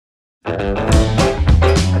Hey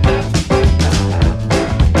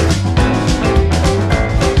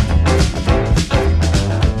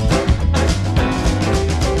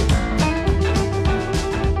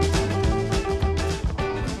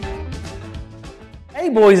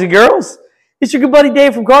boys and girls, it's your good buddy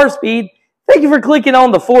Dave from Car Speed. Thank you for clicking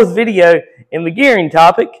on the fourth video in the gearing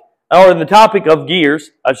topic, or the topic of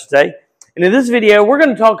gears, I should say. And in this video, we're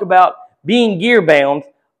going to talk about being gear bound,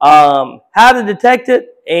 how to detect it,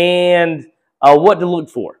 and what to look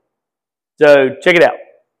for. So check it out.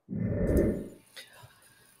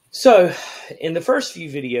 So in the first few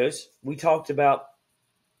videos, we talked about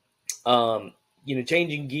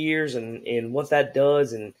changing gears and what that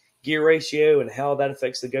does, and gear ratio and how that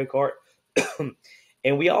affects the go-kart.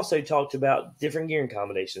 And we also talked about different gearing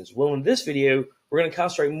combinations. Well, in this video, we're going to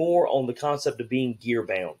concentrate more on the concept of being gear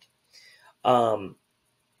bound.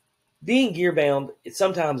 Being gear bound, it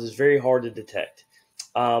sometimes is very hard to detect.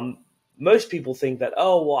 Most people think that,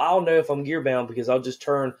 oh, well, I'll know if I'm gear bound because I'll just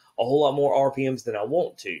turn a whole lot more RPMs than I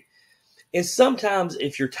want to. And sometimes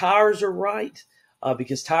if your tires are right,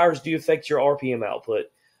 because tires do affect your RPM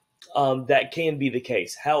output, that can be the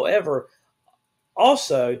case. However,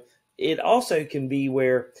 it also can be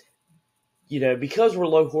where, because we're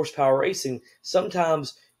low horsepower racing,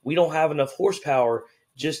 sometimes we don't have enough horsepower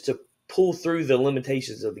just to pull through the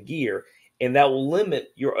limitations of the gear, and that will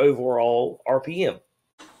limit your overall RPM.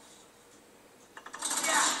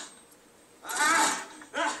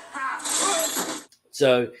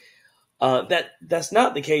 So that's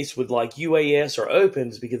not the case with like UAS or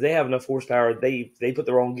Opens, because they have enough horsepower. They put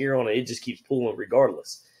the wrong gear on it, it just keeps pulling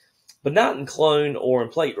regardless. But not in clone or in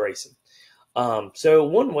plate racing. So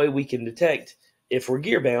one way we can detect if we're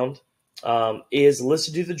gear bound is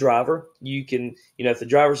listen to the driver. You can, if the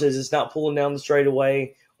driver says it's not pulling down the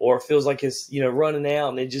straightaway, or it feels like it's running out,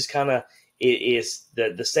 and it just kind of is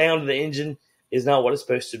the sound of the engine is not what it's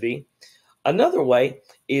supposed to be. Another way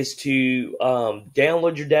is to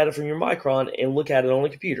download your data from your Micron and look at it on a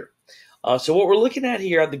computer. So what we're looking at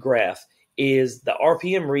here at the graph is the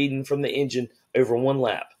RPM reading from the engine over one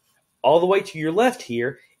lap. All the way to your left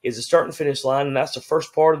here is the start and finish line, and that's the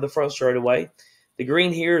first part of the front straightaway. The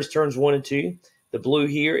green here is turns 1 and 2. The blue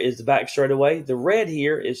here is the back straightaway. The red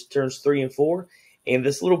here is turns 3 and 4. And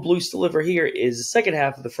this little blue sliver here is the second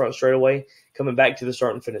half of the front straightaway coming back to the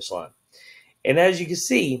start and finish line. And as you can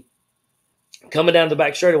see, coming down the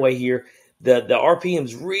back straightaway here, the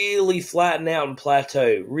RPMs really flatten out and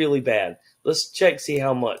plateau really bad. Let's check, see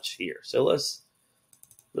how much here. So let's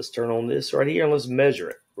turn on this right here and let's measure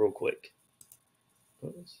it real quick.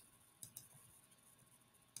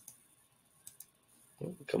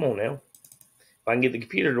 Come on now. If I can get the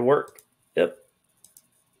computer to work. Yep.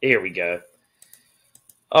 Here we go.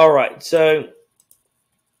 All right. So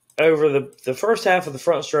over the first half of the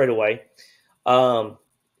front straightaway,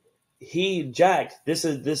 Jack, this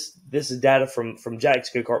is data from Jack's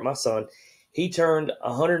go-kart, my son. He turned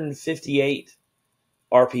 158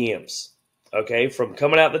 RPMs. Okay, from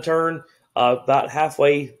coming out the turn, about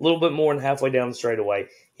halfway, a little bit more than halfway down the straightaway,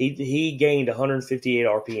 he gained 158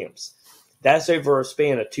 RPMs. That's over a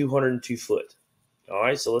span of 202 foot. All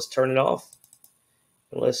right, so let's turn it off.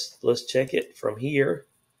 And let's check it from here.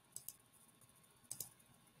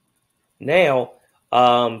 Now,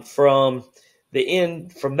 from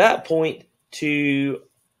that point to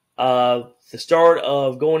the start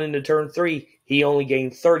of going into turn 3, he only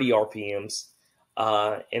gained 30 RPMs,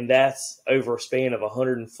 and that's over a span of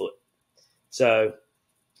 100 foot. So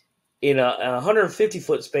in a 150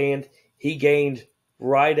 foot span, he gained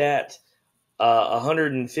right at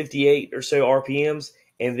 158 or so RPMs,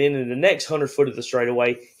 and then in the next 100 foot of the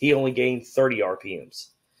straightaway, he only gained 30 RPMs.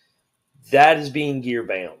 That is being gear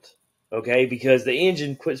bound, okay? Because the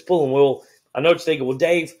engine quits pulling. Well, I know what you're thinking. Well,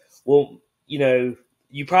 Dave,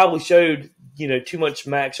 you probably showed, too much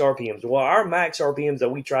max RPMs. Well, our max RPMs that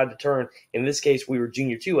we tried to turn, in this case, we were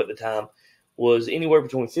Junior 2 at the time, was anywhere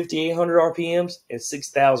between 5,800 RPMs and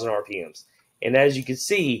 6,000 RPMs. And as you can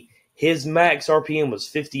see, his max RPM was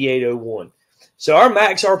 5,801. So our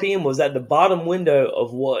max RPM was at the bottom window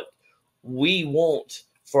of what we want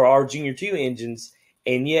for our Junior 2 engines,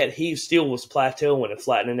 and yet he still was plateauing and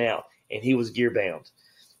flattening out, and he was gear bound.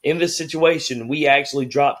 In this situation, we actually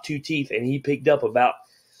dropped 2 teeth, and he picked up about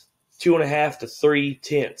 2.5 to 3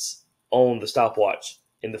 tenths on the stopwatch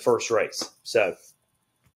in the first race. So,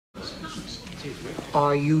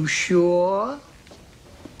 are you sure?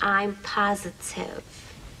 I'm positive.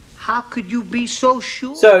 How could you be so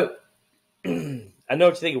sure? So, I know what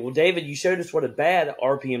you're thinking. Well, David, you showed us what a bad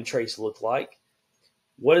RPM trace looked like.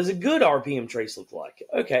 What does a good RPM trace look like?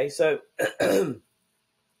 Okay, so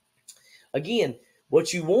again,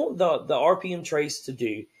 What you want the RPM trace to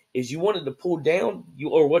do is you want it to pull down,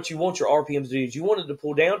 what you want your RPMs to do is you want it to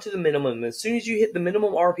pull down to the minimum. And as soon as you hit the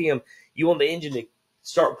minimum RPM, you want the engine to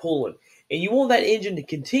start pulling. And you want that engine to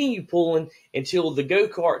continue pulling until the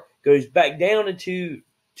go-kart goes back down into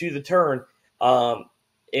the turn,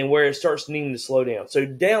 and where it starts needing to slow down. So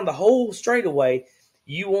down the whole straightaway,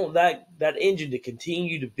 you want that engine to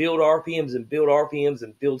continue to build RPMs and build RPMs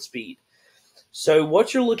and build speed. So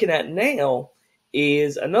what you're looking at now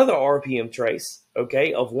is another RPM trace,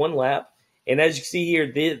 okay, of 1 lap. And as you can see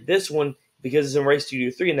here, this one, because it's in Race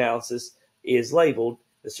Studio 3 analysis, is labeled.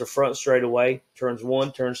 It's the front straightaway, turns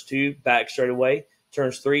 1, turns 2, back straightaway,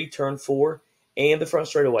 turns 3, turn 4, and the front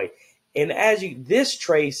straightaway. And this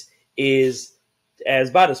trace is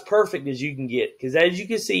about as perfect as you can get, because as you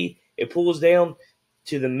can see, it pulls down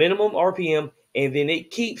to the minimum RPM, and then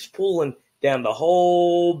it keeps pulling down the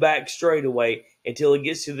whole back straightaway until it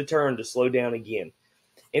gets to the turn to slow down again.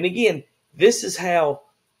 And again, this is how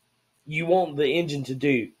you want the engine to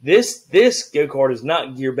do. This go-kart is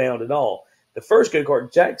not gear bound at all. The first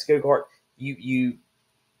go-kart, Jack's go-kart, you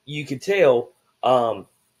could tell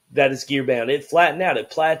that it's gear bound. It flattened out. It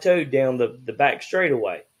plateaued down the back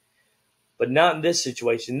straightaway. But not in this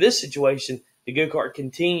situation. In this situation, the go-kart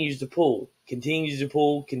continues to pull, continues to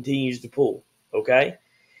pull, continues to pull. Okay?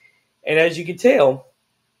 And as you can tell,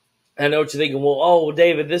 I know what you're thinking, well,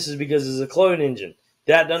 David, this is because it's a clone engine.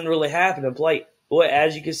 That doesn't really happen in plate. Boy,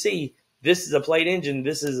 as you can see, this is a plate engine.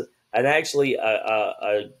 This is actually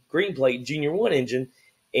a green plate Junior 1 engine.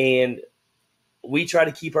 And we try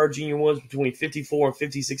to keep our Junior 1s between 54 and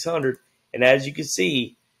 5,600. And as you can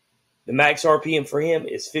see, the max RPM for him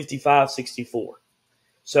is 55.64.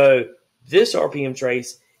 So this RPM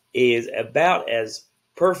trace is about as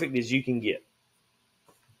perfect as you can get.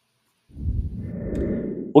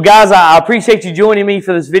 Well, guys, I appreciate you joining me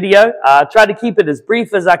for this video. I tried to keep it as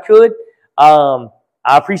brief as I could. I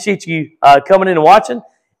appreciate you coming in and watching.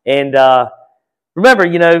 And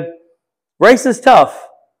remember, racing is tough.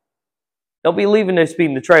 Don't be leaving no speed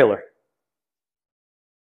in the trailer.